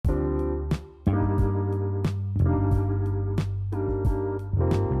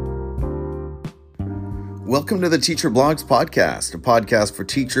Welcome to the Teacher Blogs Podcast, a podcast for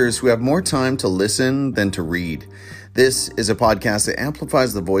teachers who have more time to listen than to read. This is a podcast that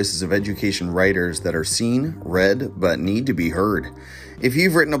amplifies the voices of education writers that are seen, read, but need to be heard. If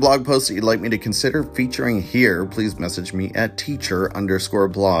you've written a blog post that you'd like me to consider featuring here, please message me at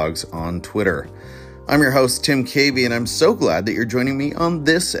teacher_blogs on Twitter. I'm your host, Tim Cavey, and I'm so glad that you're joining me on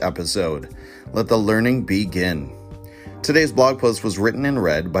this episode. Let the learning begin. Today's blog post was written and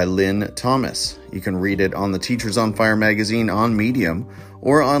read by Lynn Thomas. You can read it on the Teachers on Fire magazine on Medium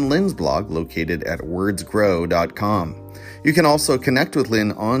or on Lynn's blog located at wordsgrow.com. You can also connect with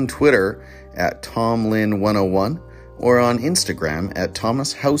Lynn on Twitter at TomLynn101 or on Instagram at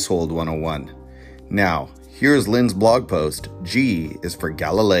ThomasHousehold101. Now, here's Lynn's blog post, G is for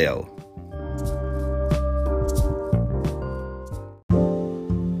Galileo.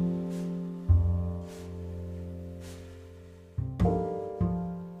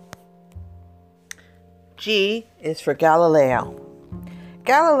 G is for Galileo.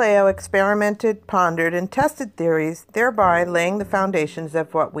 Galileo experimented, pondered, and tested theories, thereby laying the foundations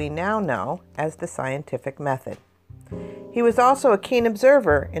of what we now know as the scientific method. He was also a keen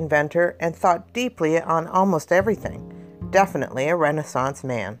observer, inventor, and thought deeply on almost everything. Definitely a Renaissance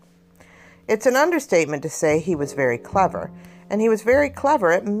man. It's an understatement to say he was very clever, and he was very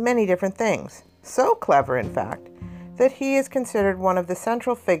clever at many different things. So clever, in fact, that he is considered one of the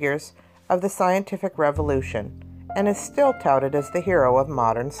central figures of the scientific revolution and is still touted as the hero of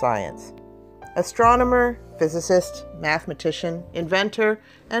modern science. Astronomer, physicist, mathematician, inventor,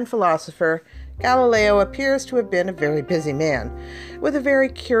 and philosopher, Galileo appears to have been a very busy man with a very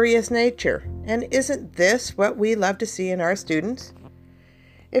curious nature. And isn't this what we love to see in our students?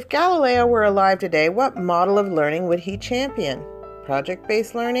 If Galileo were alive today, what model of learning would he champion?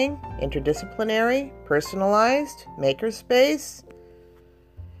 Project-based learning? Interdisciplinary? Personalized? Makerspace?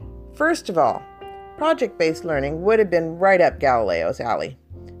 First of all, project-based learning would have been right up Galileo's alley.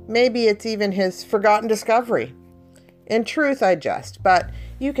 Maybe it's even his forgotten discovery. In truth, I jest, but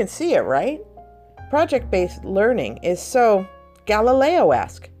you can see it, right? Project-based learning is so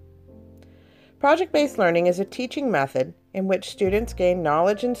Galileo-esque. Project-based learning is a teaching method in which students gain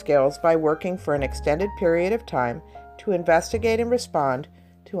knowledge and skills by working for an extended period of time to investigate and respond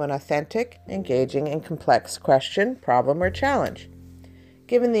to an authentic, engaging, and complex question, problem, or challenge.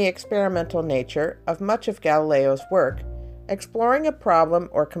 Given the experimental nature of much of Galileo's work, exploring a problem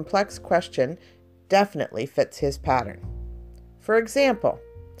or complex question definitely fits his pattern. For example,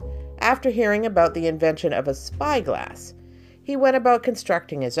 after hearing about the invention of a spyglass, he went about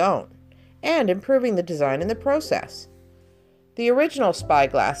constructing his own and improving the design in the process. The original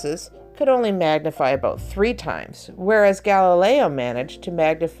spyglasses could only magnify about 3 times, whereas Galileo managed to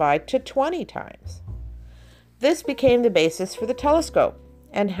magnify to 20 times. This became the basis for the telescope,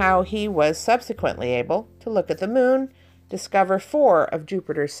 and how he was subsequently able to look at the moon, discover 4 of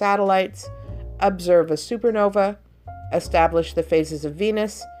Jupiter's satellites, observe a supernova, establish the phases of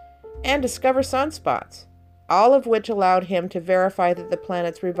Venus, and discover sunspots, all of which allowed him to verify that the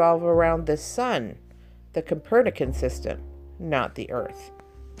planets revolve around the sun, the Copernican system, not the Earth,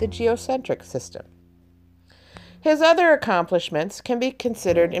 the geocentric system. His other accomplishments can be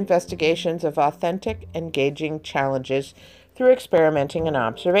considered investigations of authentic, engaging challenges through experimenting and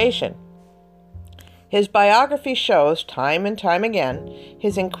observation. His biography shows time and time again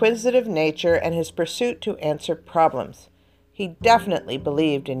his inquisitive nature and his pursuit to answer problems. He definitely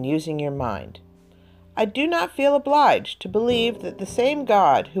believed in using your mind. I do not feel obliged to believe that the same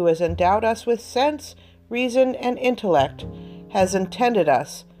God who has endowed us with sense, reason, and intellect has intended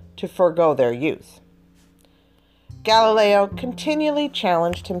us to forego their use. Galileo continually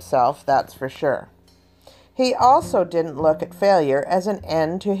challenged himself, that's for sure. He also didn't look at failure as an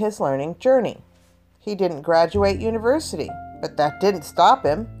end to his learning journey. He didn't graduate university, but that didn't stop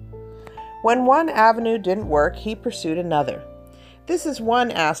him. When one avenue didn't work, he pursued another. This is one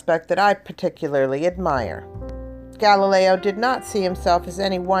aspect that I particularly admire. Galileo did not see himself as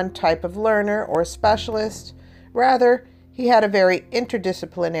any one type of learner or specialist. Rather, he had a very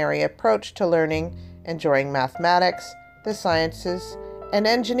interdisciplinary approach to learning, enjoying mathematics, the sciences, and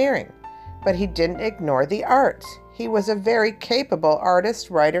engineering. But he didn't ignore the arts. He was a very capable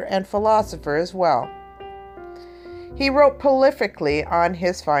artist, writer, and philosopher as well. He wrote prolifically on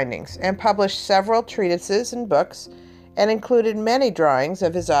his findings and published several treatises and books and included many drawings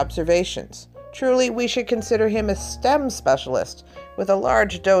of his observations. Truly, we should consider him a STEM specialist with a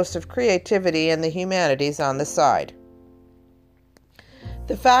large dose of creativity and the humanities on the side.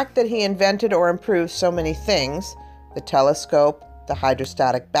 The fact that he invented or improved so many things, the telescope, the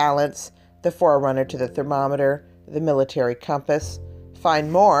hydrostatic balance, the forerunner to the thermometer, the military compass,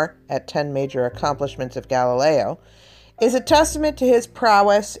 find more at 10 Major Accomplishments of Galileo, is a testament to his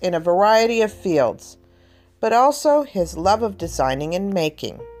prowess in a variety of fields, but also his love of designing and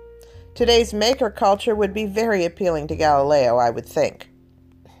making. Today's maker culture would be very appealing to Galileo, I would think.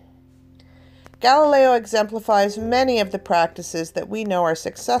 Galileo exemplifies many of the practices that we know are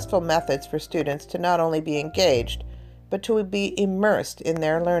successful methods for students to not only be engaged, but to be immersed in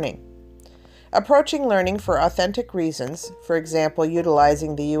their learning. Approaching learning for authentic reasons, for example,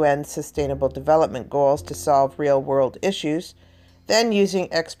 utilizing the UN's Sustainable Development Goals to solve real-world issues, then using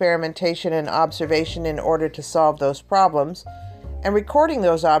experimentation and observation in order to solve those problems, and recording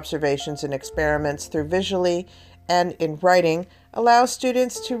those observations and experiments through visually and in writing allows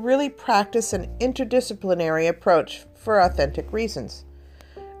students to really practice an interdisciplinary approach for authentic reasons.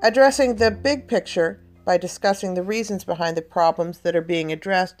 Addressing the big picture by discussing the reasons behind the problems that are being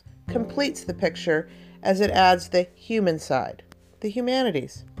addressed completes the picture as it adds the human side, the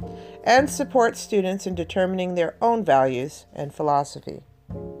humanities, and supports students in determining their own values and philosophy.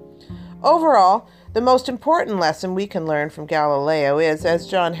 Overall, the most important lesson we can learn from Galileo is, as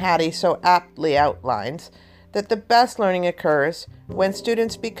John Hattie so aptly outlines, that the best learning occurs when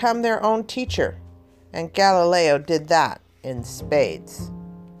students become their own teacher, and Galileo did that in spades.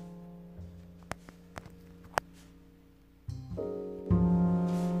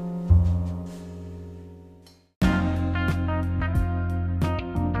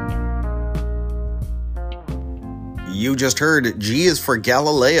 You just heard G is for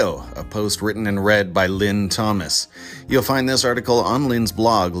Galileo, a post written and read by Lynn Thomas. You'll find this article on Lynn's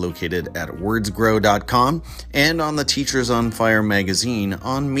blog located at wordsgrow.com and on the Teachers on Fire magazine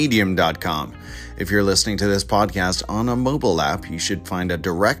on medium.com. If you're listening to this podcast on a mobile app, you should find a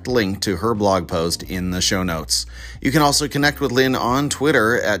direct link to her blog post in the show notes. You can also connect with Lynn on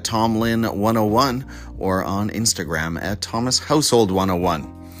Twitter at TomLynn101 or on Instagram at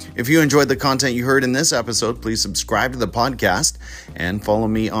ThomasHousehold101. If you enjoyed the content you heard in this episode, please subscribe to the podcast and follow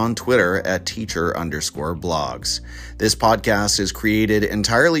me on Twitter at teacher_blogs. This podcast is created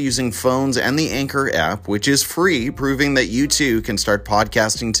entirely using phones and the Anchor app, which is free, proving that you too can start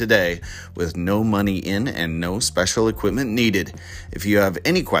podcasting today with no money in and no special equipment needed. If you have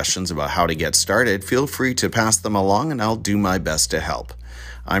any questions about how to get started, feel free to pass them along and I'll do my best to help.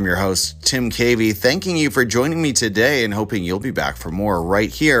 I'm your host, Tim Cavey, thanking you for joining me today and hoping you'll be back for more right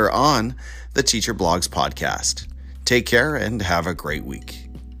here on the Teacher Blogs podcast. Take care and have a great week.